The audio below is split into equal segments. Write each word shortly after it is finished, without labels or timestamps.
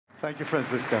Thank you,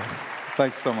 Francisco.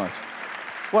 Thanks so much.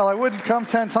 Well, I wouldn't come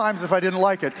 10 times if I didn't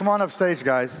like it. Come on up stage,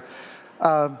 guys.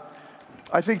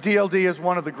 I think DLD is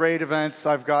one of the great events.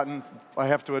 I've gotten, I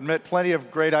have to admit, plenty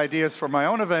of great ideas for my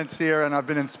own events here, and I've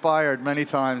been inspired many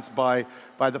times by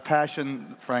the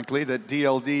passion, frankly, that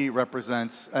DLD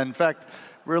represents. And in fact,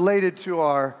 related to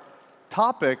our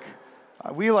topic,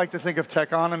 we like to think of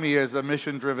Techonomy as a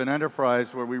mission-driven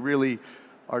enterprise where we really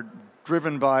are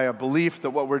driven by a belief that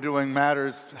what we're doing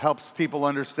matters, helps people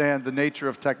understand the nature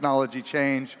of technology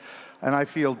change. And I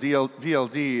feel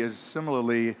DLD is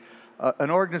similarly an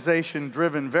organization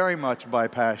driven very much by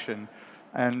passion.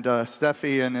 And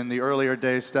Steffi, and in the earlier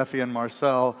days, Steffi and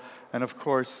Marcel, and of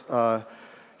course,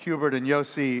 Hubert and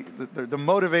Yossi, the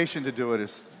motivation to do it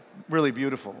is really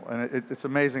beautiful. And it's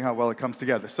amazing how well it comes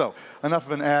together. So enough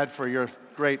of an ad for your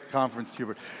great conference,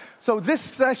 Hubert. So this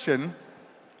session,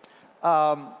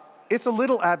 it's a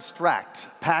little abstract,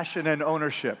 passion and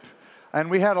ownership. And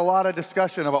we had a lot of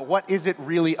discussion about what is it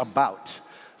really about.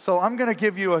 So I'm going to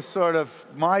give you a sort of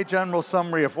my general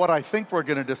summary of what I think we're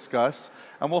going to discuss,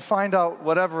 and we'll find out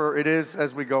whatever it is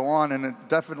as we go on, and it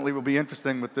definitely will be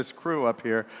interesting with this crew up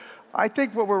here. I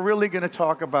think what we're really going to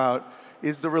talk about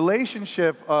is the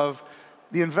relationship of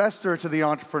the investor to the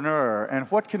entrepreneur, and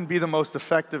what can be the most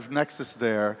effective nexus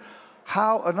there.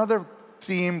 How another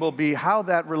theme will be how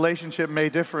that relationship may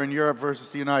differ in Europe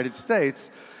versus the United States.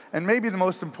 And maybe the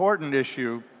most important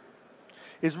issue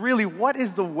is really what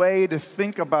is the way to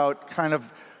think about kind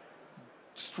of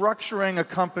structuring a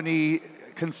company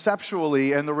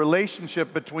conceptually and the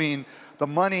relationship between the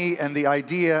money and the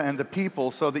idea and the people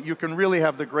so that you can really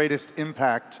have the greatest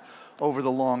impact over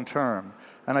the long term.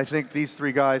 And I think these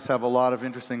three guys have a lot of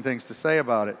interesting things to say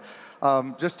about it.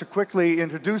 Just to quickly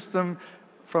introduce them,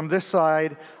 from this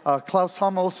side, Klaus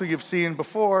Hommels, who you've seen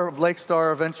before, of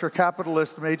Lakestar, a venture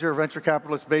capitalist, major venture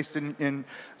capitalist based in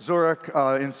Zurich,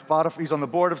 in Spotify. He's on the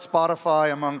board of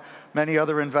Spotify, among many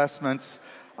other investments.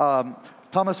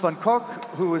 Thomas von Koch,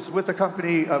 who is with a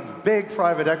company, a big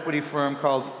private equity firm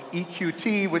called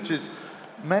EQT, which is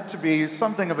meant to be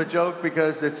something of a joke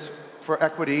because it's for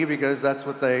equity, because that's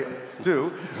what they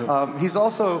do. He's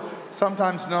also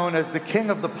sometimes known as the king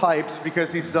of the pipes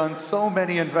because he's done so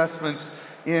many investments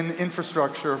in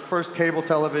infrastructure, first cable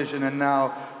television and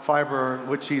now fiber,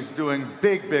 which he's doing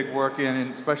big, big work in,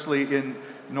 especially in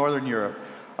Northern Europe.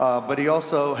 But he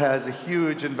also has a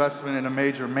huge investment in a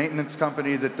major maintenance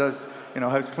company that does,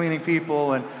 has cleaning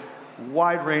people and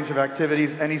wide range of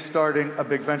activities, and he's starting a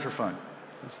big venture fund.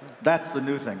 That's the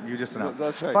new thing you just announced.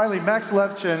 That's right. Finally, Max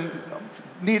Levchin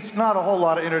needs not a whole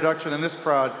lot of introduction in this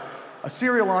crowd. A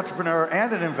serial entrepreneur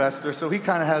and an investor, so he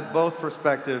kind of has both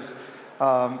perspectives.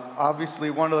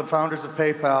 Obviously, one of the founders of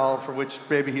PayPal, for which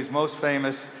maybe he's most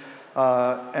famous,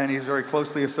 and he's very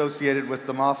closely associated with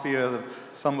the mafia,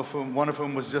 one of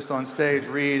whom was just on stage,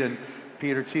 Reed and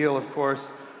Peter Thiel, of course.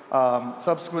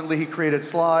 Subsequently, he created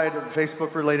Slide, a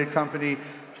Facebook-related company,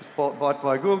 bought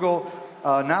by Google.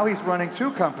 Now he's running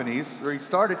two companies, or he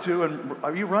started two, and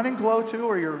are you running Glow too,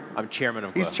 or you're? I'm chairman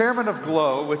of Glow. He's chairman of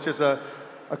Glow, which is a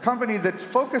company that's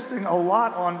focusing a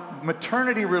lot on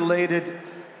maternity-related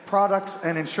products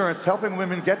and insurance, helping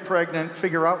women get pregnant,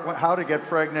 figure out how to get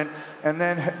pregnant, and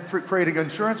then creating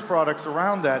insurance products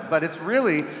around that. But it's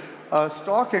really a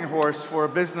stalking horse for a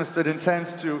business that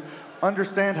intends to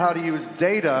understand how to use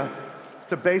data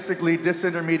to basically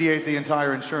disintermediate the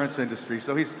entire insurance industry.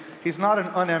 So he's not an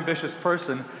unambitious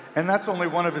person, and that's only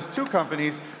one of his two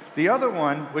companies. The other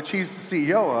one, which he's the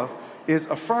CEO of, is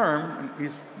Affirm, and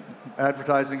he's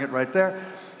advertising it right there.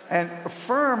 And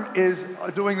Affirm is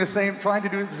doing the same, trying to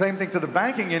do the same thing to the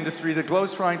banking industry that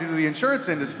Glow's trying to do to the insurance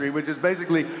industry, which is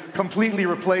basically completely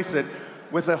replace it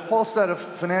with a whole set of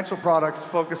financial products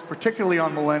focused particularly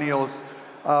on millennials,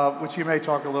 which you may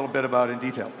talk a little bit about in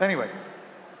detail. Anyway,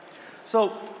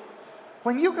 so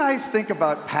when you guys think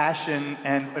about passion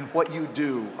and what you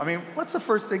do, I mean, what's the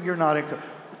first thing you're not into?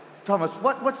 Thomas,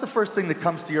 what's the first thing that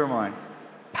comes to your mind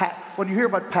when you hear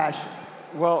about passion?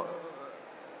 Well,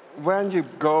 when you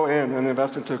go in and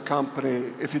invest into a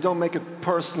company, if you don't make it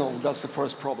personal, that's the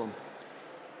first problem.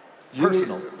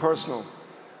 Personal.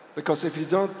 Because if you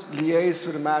don't liaise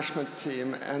with the management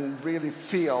team and really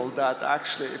feel that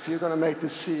actually, if you're going to make the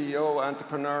CEO,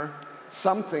 entrepreneur,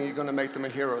 something, you're going to make them a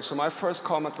hero. So my first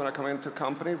comment when I come into a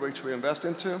company, which we invest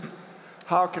into,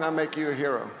 how can I make you a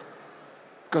hero?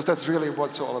 Because that's really what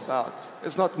it's all about.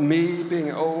 It's not me being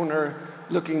an owner,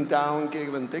 looking down,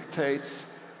 giving dictates.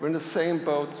 We're in the same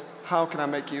boat. How can I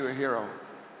make you a hero?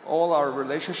 All our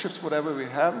relationships, whatever we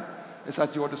have, is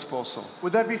at your disposal.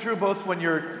 Would that be true both when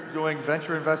you're doing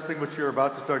venture investing, which you're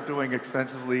about to start doing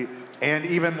extensively, And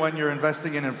even when you're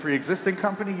investing in a pre-existing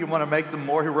company, you want to make them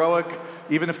more heroic,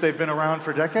 even if they've been around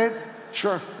for decades?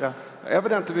 Sure. Yeah.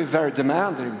 Evidently, we're very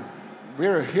demanding.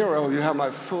 We're a hero. You have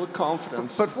my full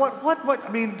confidence. But what? I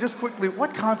mean, just quickly,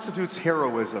 what constitutes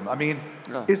heroism? I mean,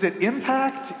 is it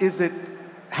impact? Is it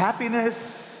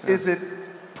happiness? Is it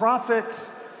profit?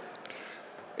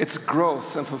 It's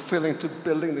growth and fulfilling to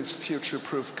building this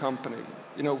future-proof company.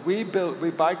 You know, we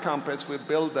buy companies, we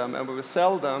build them, and when we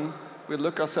sell them, we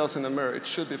look ourselves in the mirror. It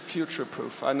should be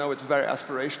future-proof. I know it's very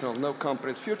aspirational. No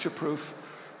company is future-proof,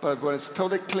 but when it's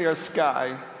totally clear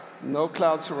sky, no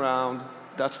clouds around,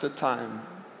 that's the time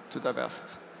to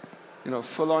divest. You know,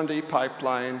 full R&D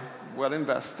pipeline, well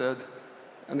invested,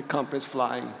 and the company's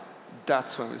flying.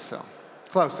 That's when we sell.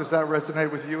 Klaus, does that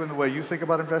resonate with you in the way you think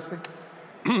about investing?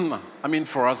 I mean,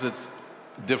 for us, it's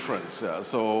different.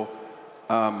 So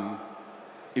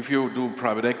if you do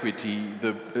private equity,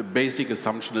 the basic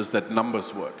assumption is that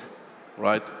numbers work,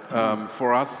 right?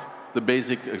 For us, the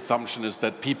basic assumption is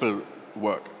that people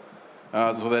work,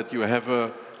 so that you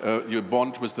have you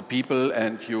bond with the people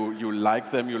and you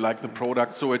like them, you like the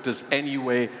product. So it is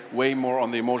anyway way more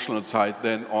on the emotional side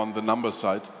than on the number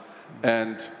side.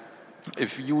 And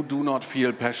if you do not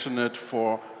feel passionate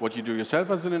for what you do yourself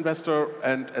as an investor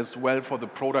and as well for the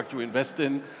product you invest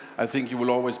in, I think you will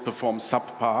always perform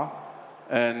subpar,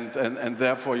 and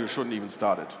therefore you shouldn't even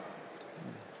start it.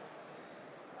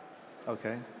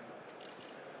 Okay.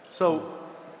 So,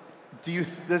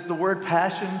 does the word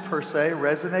passion per se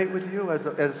resonate with you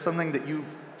as something that you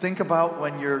think about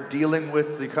when you're dealing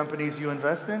with the companies you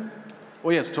invest in? Oh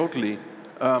yes, totally.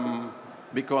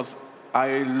 Because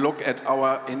I look at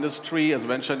our industry, as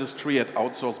venture industry, at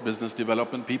outsourced business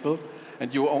development people,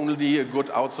 and you're only a good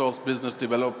outsourced business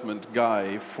development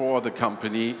guy for the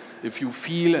company if you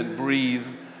feel and breathe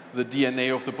the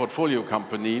DNA of the portfolio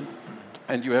company,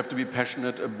 and you have to be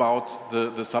passionate about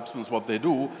the substance, what they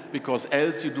do, because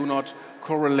else you do not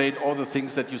correlate all the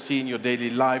things that you see in your daily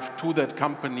life to that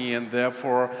company and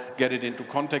therefore get it into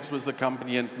context with the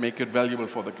company and make it valuable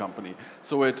for the company.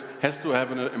 So it has to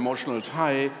have an emotional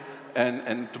tie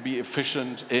and to be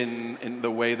efficient in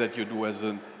the way that you do as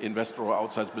an investor or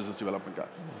outside business development guy.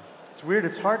 It's weird,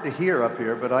 it's hard to hear up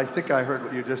here, but I think I heard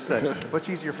what you just said. Much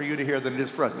easier for you to hear than it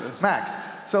is for us. Max,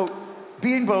 so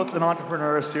being both an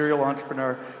entrepreneur, a serial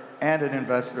entrepreneur, and an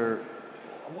investor,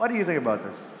 what do you think about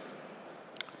this?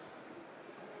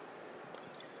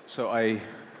 So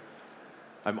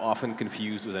I'm often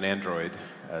confused with an android,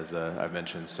 as I've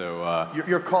mentioned. So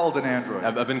you're called an android.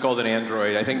 I've been called an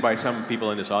android, I think, by some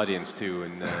people in this audience too,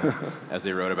 and as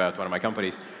they wrote about one of my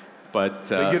companies. But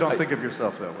you don't think of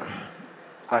yourself that way.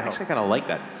 I actually kind of like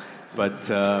that, but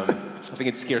I think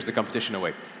it scares the competition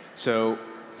away. So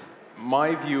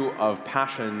my view of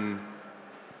passion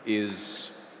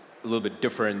is a little bit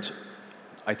different,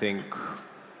 I think,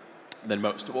 than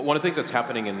most. One of the things that's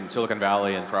happening in Silicon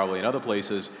Valley and probably in other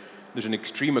places, there's an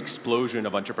extreme explosion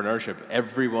of entrepreneurship.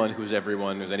 Everyone who's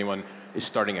anyone is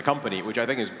starting a company, which I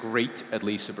think is great, at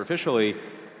least superficially,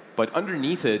 but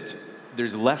underneath it,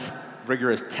 there's less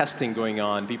rigorous testing going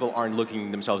on. People aren't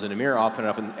looking themselves in the mirror often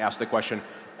enough and ask the question,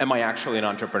 am I actually an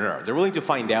entrepreneur? They're willing to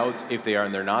find out if they are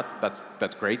and they're not.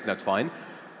 That's great, and that's fine.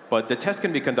 But the test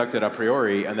can be conducted a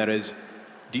priori, and that is,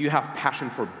 do you have passion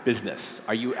for business?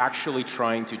 Are you actually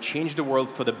trying to change the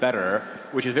world for the better,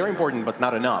 which is very important, but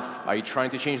not enough? Are you trying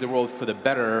to change the world for the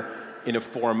better in a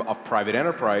form of private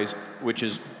enterprise, which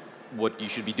is what you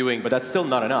should be doing, but that's still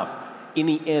not enough. In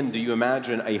the end, do you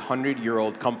imagine a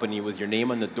 100-year-old company with your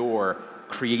name on the door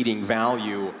creating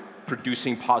value,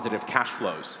 producing positive cash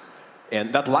flows?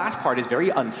 And that last part is very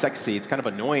unsexy. It's kind of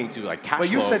annoying to like cash flow.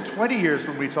 Well, you said 20 years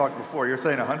when we talked before. You're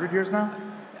saying 100 years now?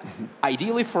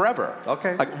 Ideally forever.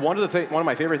 Okay. Like one of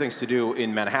my favorite things to do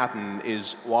in Manhattan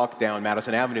is walk down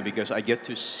Madison Avenue because I get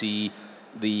to see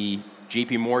the one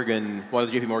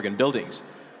of the JP Morgan buildings.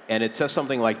 And it says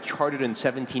something like chartered in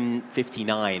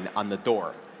 1759 on the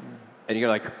door. And you're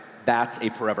like, that's a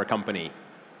forever company.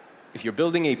 If you're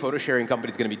building a photo sharing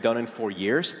company that's going to be done in 4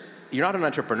 years, you're not an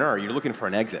entrepreneur, you're looking for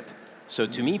an exit. So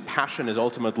to me, passion is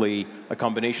ultimately a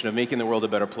combination of making the world a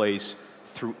better place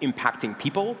through impacting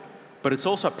people, but it's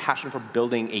also a passion for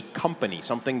building a company,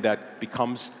 something that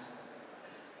becomes,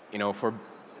 for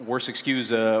worse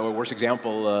excuse or worse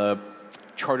example,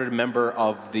 chartered member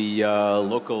of the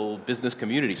local business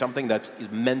community, something that is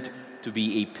meant to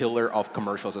be a pillar of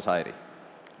commercial society.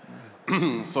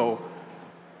 So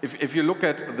if you look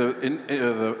at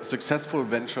the successful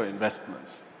venture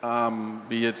investments,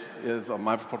 be it on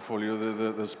my portfolio,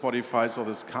 the Spotifys or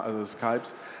the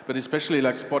Skypes, but especially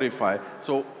like Spotify.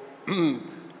 So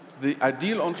the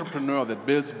ideal entrepreneur that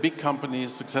builds big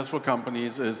companies, successful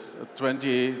companies, is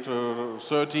 20 to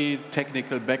 30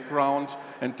 technical background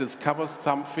and discovers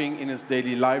something in his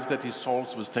daily life that he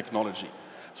solves with technology.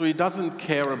 So he doesn't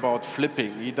care about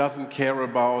flipping. He doesn't care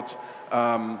about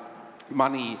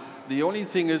money. The only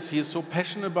thing is he is so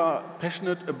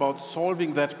passionate about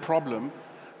solving that problem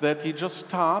that he just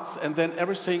starts, and then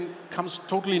everything comes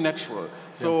totally natural.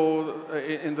 Yeah. So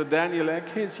in the Daniel Egg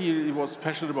case, he was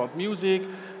passionate about music,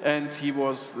 and he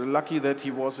was lucky that he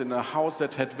was in a house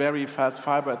that had very fast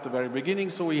fiber at the very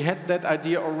beginning, so he had that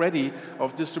idea already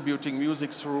of distributing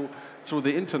music through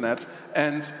the internet.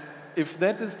 And if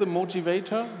that is the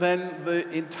motivator, then the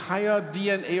entire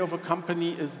DNA of a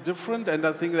company is different, and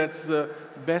I think that's the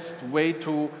best way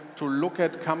to look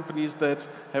at companies that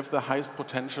have the highest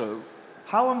potential.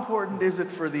 How important is it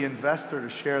for the investor to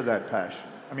share that passion?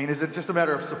 I mean, is it just a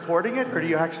matter of supporting it, or do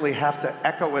you actually have to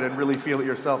echo it and really feel it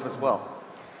yourself as well?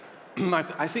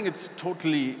 I think it's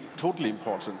totally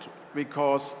important,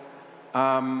 because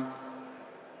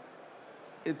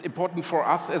it's important for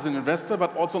us as an investor,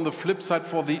 but also on the flip side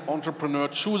for the entrepreneur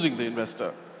choosing the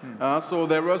investor. So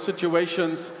there were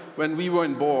situations when we were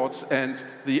in boards and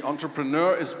the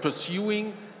entrepreneur is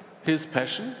pursuing his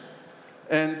passion,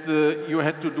 and you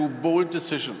had to do bold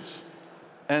decisions.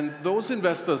 And those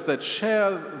investors that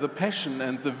share the passion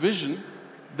and the vision,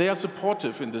 they are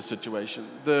supportive in this situation.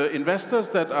 The investors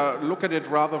that look at it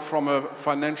rather from a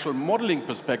financial modeling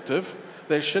perspective,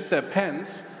 they shit their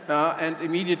pants and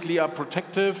immediately are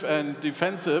protective and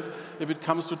defensive if it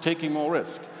comes to taking more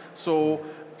risk. So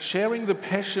sharing the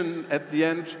passion at the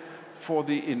end for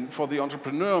the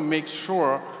entrepreneur makes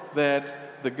sure that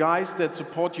the guys that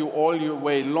support you all your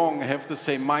way long have the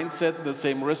same mindset, the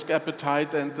same risk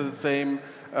appetite, and the same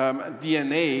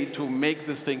DNA to make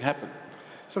this thing happen.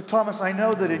 So Thomas, I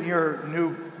know that in your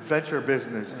new venture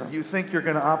business, you think you're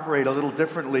going to operate a little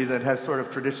differently than has sort of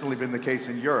traditionally been the case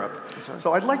in Europe.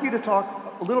 So I'd like you to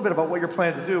talk a little bit about what you're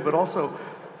planning to do, but also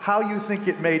how you think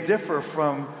it may differ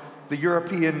from the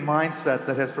European mindset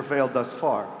that has prevailed thus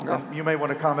far. And you may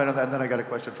want to comment on that, and then I got a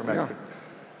question for Max.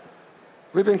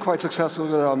 We've been quite successful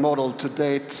with our model to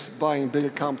date, buying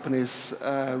bigger companies.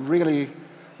 Really,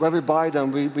 when we buy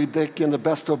them, we take in the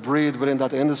best of breed within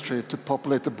that industry to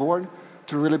populate the board,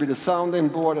 to really be the sounding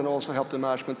board, and also help the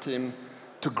management team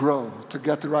to grow, to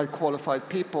get the right qualified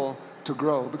people to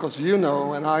grow. Because you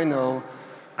know, and I know,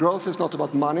 growth is not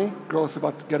about money, growth is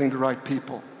about getting the right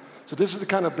people. So this is the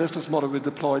kind of business model we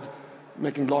deployed,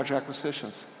 making large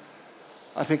acquisitions.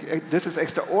 I think this is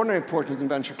extraordinarily important in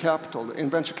venture capital. In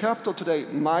venture capital today,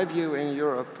 my view in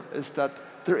Europe is that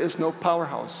there is no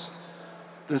powerhouse.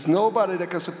 There's nobody that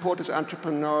can support this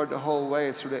entrepreneur the whole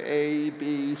way through the A,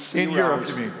 B, C rounds. In Europe,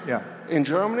 you mean? Yeah. In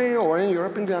Germany or in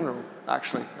Europe in general,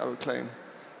 actually, I would claim.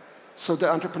 So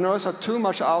the entrepreneurs are too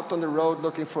much out on the road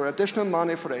looking for additional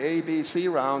money for the A, B, C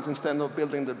rounds instead of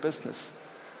building their business.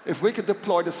 If we could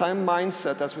deploy the same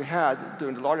mindset as we had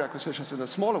during the large acquisitions and the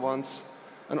smaller ones,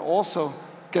 and also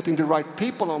getting the right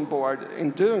people on board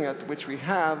in doing it, which we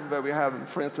have, where we have,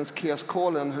 for instance, Kias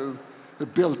Kolin, who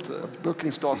built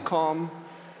Bookings.com,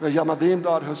 we have Yama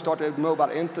Wienblad, who started mobile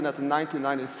internet in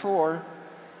 1994,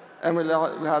 and we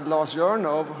had Lars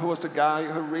Jernov, who was the guy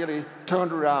who really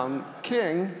turned around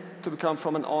King to become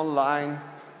from an online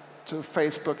to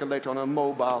Facebook and later on a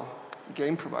mobile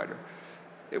game provider.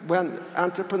 When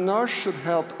entrepreneurs should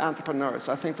help entrepreneurs,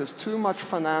 I think there's too much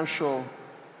financial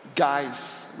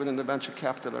guys within the venture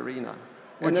capital arena.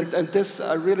 And this,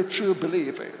 I really truly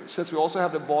believe, since we also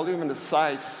have the volume and the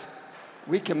size,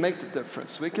 we can make the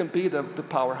difference. We can be the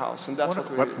powerhouse, and that's what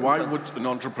we. But why would an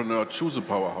entrepreneur choose a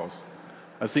powerhouse?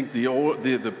 I think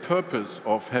the purpose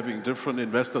of having different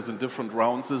investors in different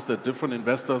rounds is that different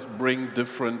investors bring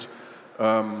different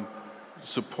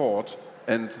support,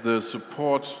 and the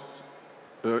support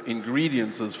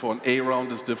ingredients for an A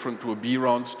round is different to a B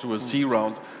round to a C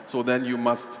round. So then you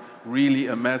must really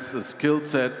amass a skill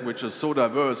set which is so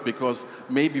diverse, because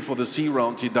maybe for the C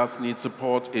round he does need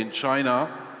support in China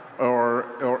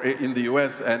or in the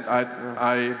US, and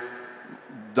I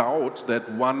doubt that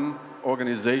one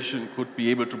organization could be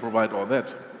able to provide all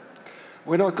that.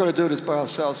 We're not going to do this by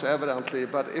ourselves, evidently,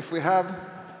 but if we have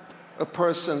a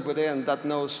person within that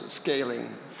knows scaling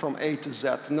from A to Z,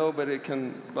 nobody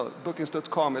can, well,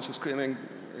 Bookings.com is a screaming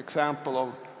example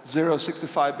of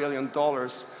 $65 billion.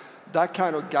 That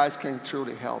kind of guys can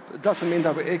truly help. It doesn't mean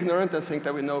that we're ignorant and think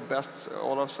that we know best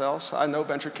all ourselves. I know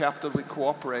venture capital, we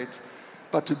cooperate.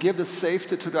 But to give the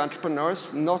safety to the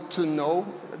entrepreneurs, not to know,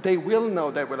 they will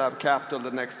know they will have capital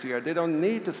the next year. They don't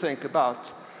need to think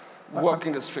about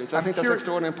walking the streets. I think that's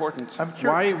extraordinarily important.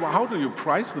 How do you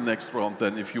price the next round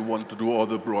then if you want to do all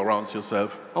the rounds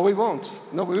yourself? Oh, we won't.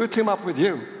 No, we will team up with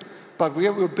you. But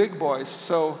we're big boys,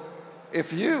 so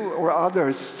if you or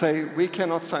others say we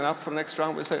cannot sign up for the next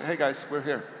round, we say, hey guys, we're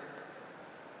here.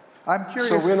 I'm curious.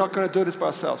 So we're not going to do this by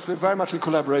ourselves. We're very much in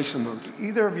collaboration mode.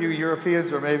 Either of you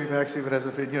Europeans, or maybe Max even has an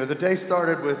opinion, the day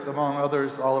started with, among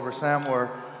others, Oliver Samwer.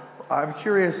 I'm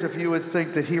curious if you would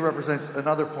think that he represents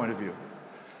another point of view.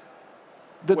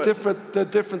 The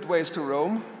different ways to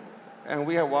Rome, and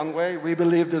we have one way. We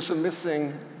believe there's a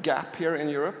missing gap here in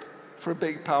Europe for a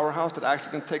big powerhouse that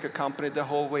actually can take a company the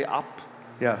whole way up.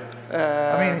 Yeah.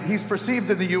 I mean, he's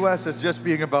perceived in the U.S. as just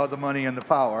being about the money and the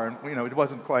power, and it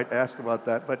wasn't quite asked about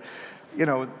that. But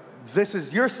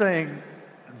you're saying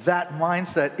that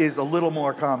mindset is a little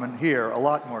more common here, a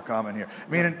lot more common here. I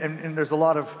mean, and there's a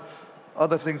lot of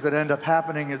other things that end up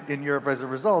happening in Europe as a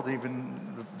result,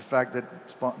 even the fact that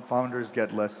founders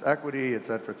get less equity, et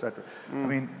cetera, et cetera. I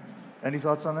mean, any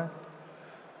thoughts on that?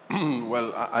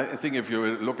 Well, I think if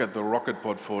you look at the Rocket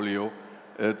portfolio,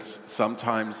 it's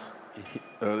sometimes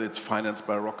it's financed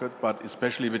by Rocket, but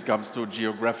especially if it comes to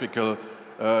geographical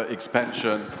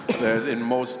expansion, in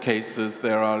most cases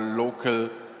there are local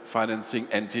financing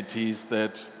entities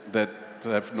that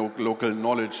have no local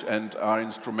knowledge and are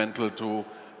instrumental to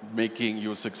making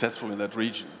you successful in that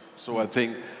region. So I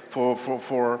think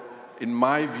in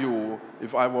my view,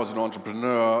 if I was an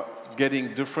entrepreneur,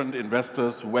 getting different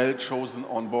investors well chosen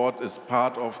on board is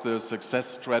part of the success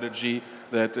strategy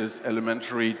that is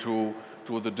elementary to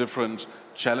the different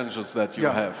challenges that you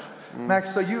have.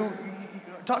 Max, so you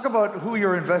talk about who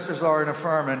your investors are in a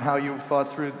firm and how you thought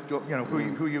through,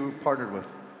 who you partnered with.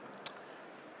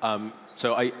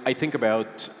 So I think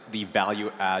about the value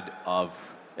add of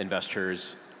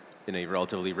investors in a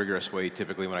relatively rigorous way.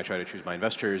 Typically, when I try to choose my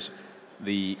investors,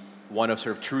 one of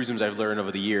sort of truisms I've learned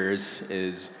over the years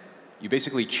is you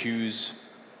basically choose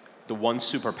the one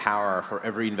superpower for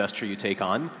every investor you take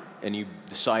on, and you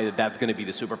decide that that's going to be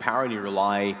the superpower, and you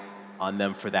rely on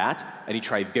them for that, and you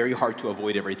try very hard to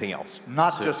avoid everything else.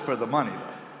 Not just for the money,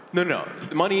 though. No.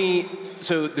 The money,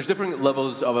 so there's different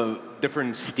levels of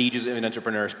different stages in an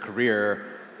entrepreneur's career.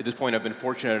 At this point, I've been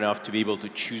fortunate enough to be able to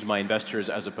choose my investors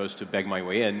as opposed to beg my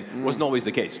way in. It wasn't always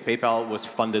the case. PayPal was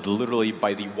funded literally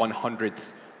by the 100th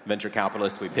venture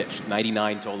capitalist we pitched.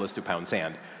 99 told us to pound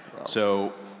sand. Wow.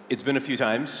 So it's been a few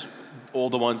times. All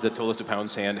the ones that told us to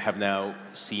pound sand have now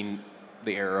seen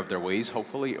the error of their ways,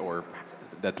 hopefully, or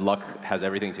that luck has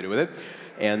everything to do with it.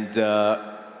 And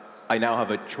I now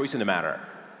have a choice in the matter.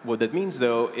 What that means,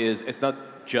 though, is it's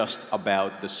not just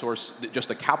about the source, just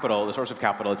the capital. The source of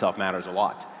capital itself matters a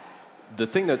lot. The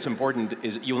thing that's important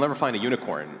is you'll never find a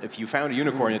unicorn. If you found a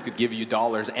unicorn that could give you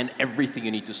dollars and everything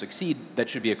you need to succeed, that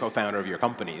should be a co-founder of your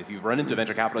company. If you run into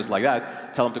venture capitalists like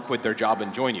that, tell them to quit their job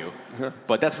and join you.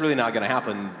 But that's really not going to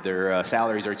happen. Their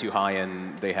salaries are too high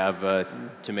and they have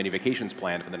too many vacations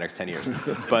planned for the next 10 years.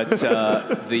 But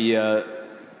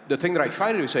the thing that I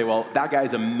try to do is say, well, that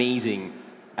guy's amazing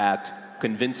at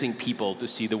convincing people to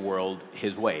see the world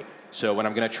his way. So when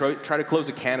I'm going to try to close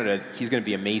a candidate, he's going to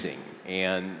be amazing.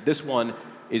 And this one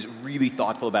is really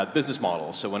thoughtful about business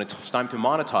models. So when it's time to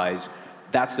monetize,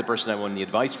 that's the person I want the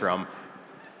advice from.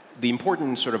 The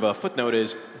important sort of a footnote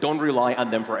is don't rely on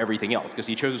them for everything else, because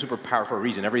he chose a superpower for a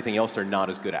reason. Everything else they're not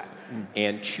as good at.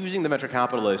 And choosing the venture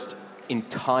capitalist in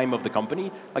time of the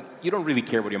company, like you don't really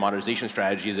care what your monetization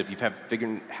strategy is if you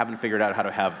haven't figured out how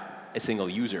to have a single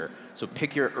user. So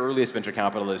pick your earliest venture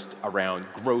capitalist around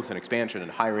growth and expansion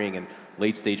and hiring, and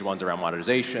late stage ones around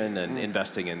monetization and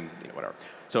investing in whatever.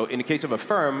 So in the case of a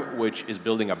firm which is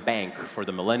building a bank for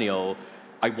the millennial,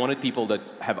 I wanted people that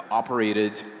have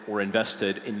operated or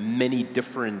invested in many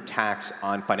different tacks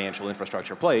on financial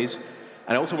infrastructure plays.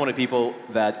 And I also wanted people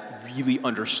that really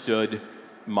understood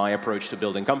my approach to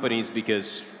building companies,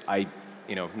 because I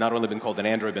not only been called an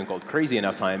android, been called crazy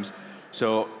enough times.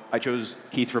 So I chose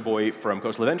Keith Raboy from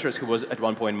Coastal Ventures, who was at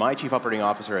one point my chief operating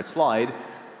officer at Slide,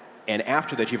 and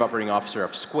after the chief operating officer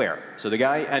of Square. So the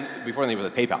guy, and before then he was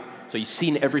at PayPal. So he's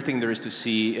seen everything there is to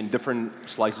see in different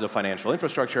slices of financial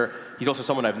infrastructure. He's also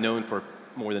someone I've known for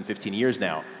more than 15 years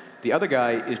now. The other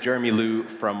guy is Jeremy Liu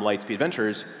from Lightspeed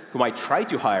Ventures, whom I tried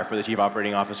to hire for the chief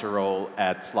operating officer role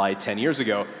at Slide 10 years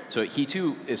ago. So he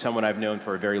too is someone I've known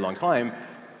for a very long time.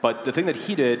 But the thing that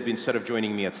he did, instead of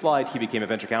joining me at Slide, he became a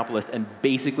venture capitalist and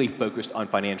basically focused on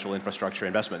financial infrastructure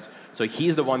investments. So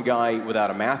he's the one guy without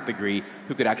a math degree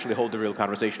who could actually hold the real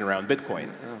conversation around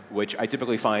Bitcoin, which I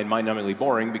typically find mind-numbingly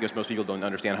boring because most people don't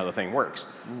understand how the thing works.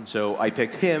 So I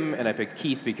picked him and I picked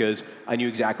Keith because I knew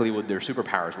exactly what their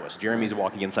superpowers was. Jeremy's a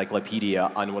walking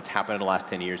encyclopedia on what's happened in the last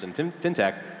 10 years in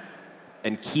fintech.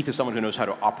 And Keith is someone who knows how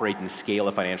to operate and scale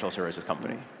a financial services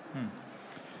company.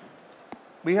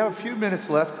 We have a few minutes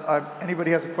left.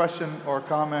 Anybody has a question or a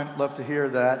comment, love to hear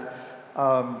that.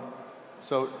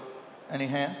 So, any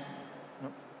hands?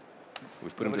 No?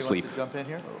 We've put him to Anybody sleep. wants to jump in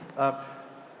here?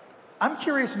 I'm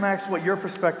curious, Max, what your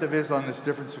perspective is on this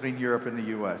difference between Europe and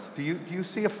the US. Do you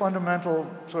see a fundamental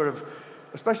sort of,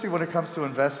 especially when it comes to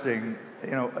investing,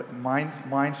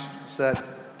 mindset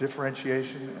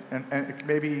differentiation, and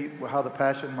maybe how the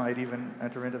passion might even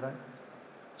enter into that?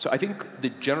 So I think the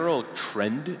general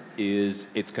trend is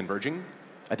it's converging.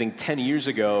 I think 10 years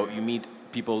ago, you meet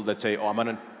people that say, oh, I'm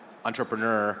an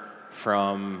entrepreneur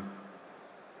from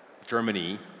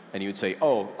Germany, and you would say,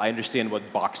 oh, I understand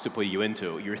what box to put you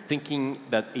into. You're thinking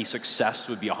that a success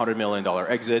would be a $100 million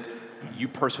exit. You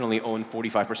personally own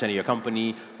 45% of your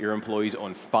company, your employees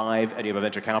own 5%, and you have a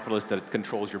venture capitalist that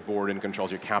controls your board and controls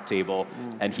your cap table,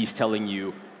 and he's telling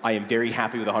you, I am very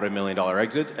happy with a $100 million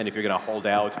exit, and if you're going to hold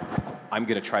out, I'm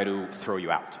going to try to throw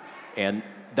you out. And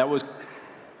that was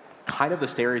kind of the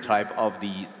stereotype of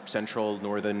the Central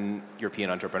Northern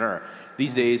European entrepreneur.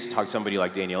 These days, talk to somebody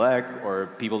like Daniel Ek or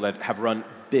people that have run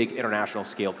big international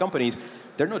scaled companies,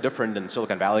 they're no different than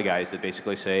Silicon Valley guys that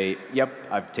basically say, yep,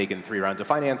 I've taken 3 rounds of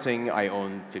financing, I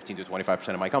own 15 to 25%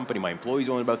 of my company, my employees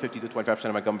own about 50 to 25%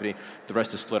 of my company, the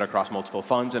rest is split across multiple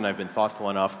funds, and I've been thoughtful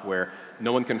enough where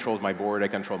no one controls my board, I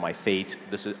control my fate.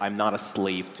 I'm not a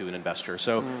slave to an investor.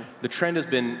 So the trend has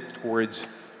been towards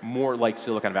more like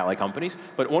Silicon Valley companies,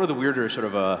 but one of the weirder sort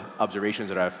of observations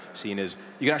that I've seen is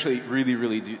you can actually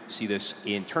really see this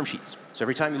in term sheets. So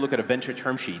every time you look at a venture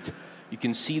term sheet, you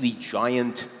can see the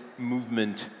giant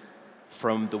movement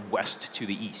from the west to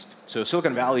the east. So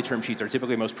Silicon Valley term sheets are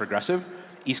typically most progressive.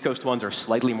 East Coast ones are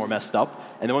slightly more messed up,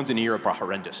 and the ones in Europe are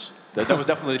horrendous. That was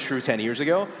definitely true 10 years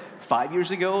ago. 5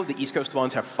 years ago, the East Coast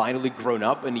ones have finally grown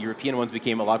up, and the European ones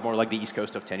became a lot more like the East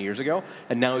Coast of 10 years ago,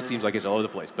 and now it seems like it's all over the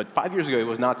place. But 5 years ago, it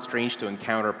was not strange to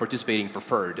encounter participating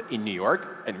preferred in New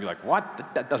York, and you're like,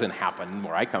 what? That doesn't happen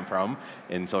where I come from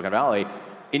in Silicon Valley.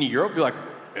 In Europe, you're like,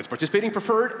 it's participating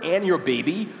preferred and your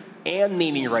baby, and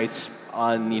naming rights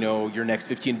on your next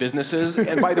 15 businesses.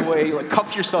 And by the way,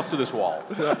 cuff yourself to this wall.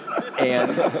 And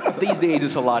these days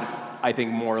it's a lot, I think,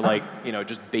 more like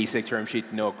just basic term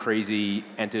sheet, no crazy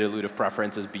anti-dilutive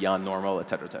preferences beyond normal, et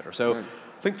cetera, et cetera. So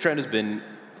I think the trend has been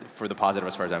for the positive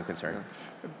as far as I'm concerned.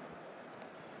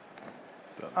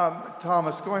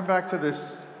 Thomas, going back to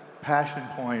this passion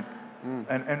point,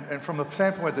 and from the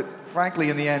standpoint that,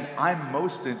 frankly, in the end, I'm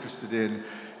most interested in,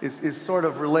 is sort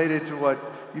of related to what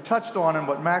you touched on and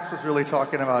what Max was really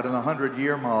talking about in the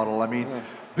 100-year model. I mean,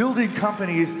 building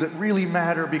companies that really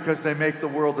matter because they make the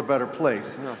world a better place.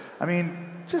 I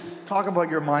mean, just talk about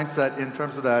your mindset in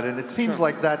terms of that. And it seems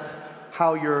like that's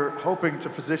how you're hoping to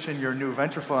position your new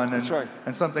venture fund. And,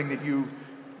 and something that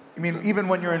even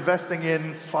when you're investing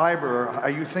in fiber, are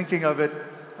you thinking of it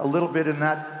a little bit in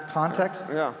that context?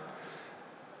 Yeah.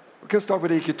 We can start with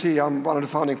EQT. I'm one of the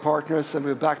founding partners, and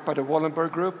we're backed by the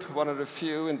Wallenberg Group, one of the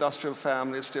few industrial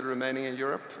families still remaining in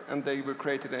Europe. And they were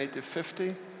created in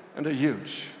 1850, and they're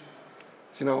huge.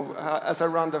 As I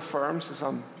run the firms, as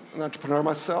I'm an entrepreneur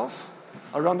myself,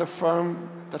 I run the firm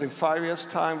that in 5 years'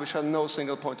 time, we shall have no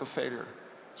single point of failure.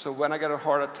 So when I get a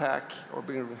heart attack or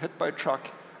being hit by a truck,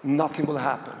 nothing will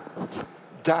happen.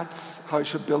 That's how you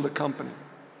should build a company.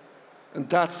 And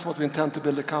that's what we intend to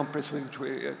build the companies which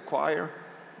we acquire.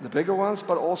 The bigger ones,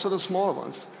 but also the smaller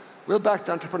ones. We'll back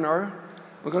the entrepreneur.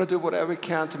 We're going to do whatever we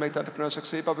can to make the entrepreneur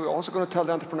succeed, but we're also going to tell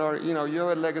the entrepreneur, you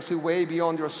have a legacy way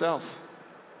beyond yourself.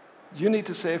 You need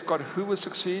to safeguard who will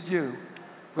succeed you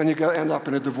when you end up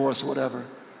in a divorce or whatever.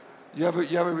 You have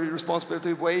a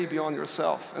responsibility way beyond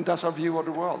yourself, and that's our view of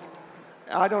the world.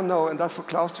 I don't know, and that's for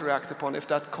Klaus to react upon, if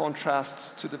that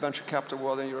contrasts to the venture capital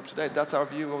world in Europe today. That's our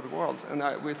view of the world, and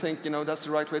we think that's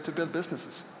the right way to build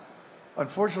businesses.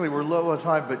 Unfortunately, we're low on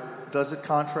time, but does it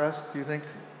contrast, do you think,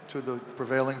 to the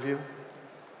prevailing view?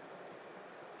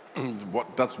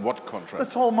 What contrast?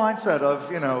 This whole mindset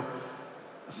of,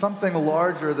 something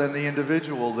larger than the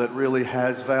individual that really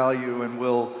has value and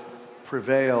will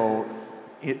prevail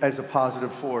as a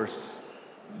positive force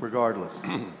regardless.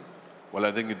 Well,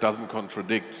 I think it doesn't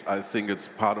contradict. I think it's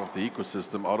part of the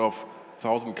ecosystem. Out of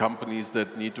 1,000 companies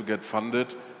that need to get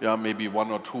funded, maybe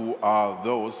 1 or 2 are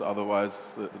those.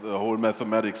 Otherwise, the whole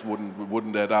mathematics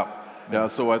wouldn't add up.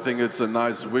 So I think it's a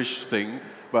nice wish thing.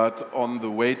 But on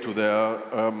the way to there,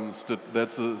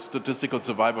 that's a statistical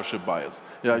survivorship bias.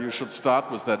 You should start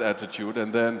with that attitude,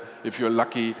 and then if you're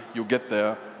lucky, you get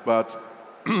there. But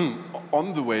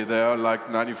on the way there, like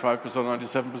 95%,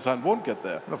 97% won't get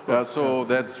there. Of course, so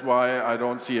that's why I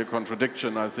don't see a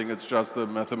contradiction. I think it's just a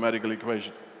mathematical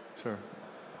equation. Sure.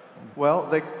 Well,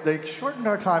 they shortened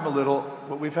our time a little,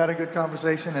 but we've had a good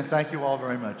conversation, and thank you all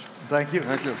very much. Thank you.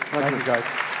 Thank you. Thank you, guys.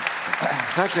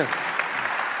 Thank you.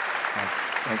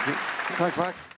 Thank you. Thanks, Max.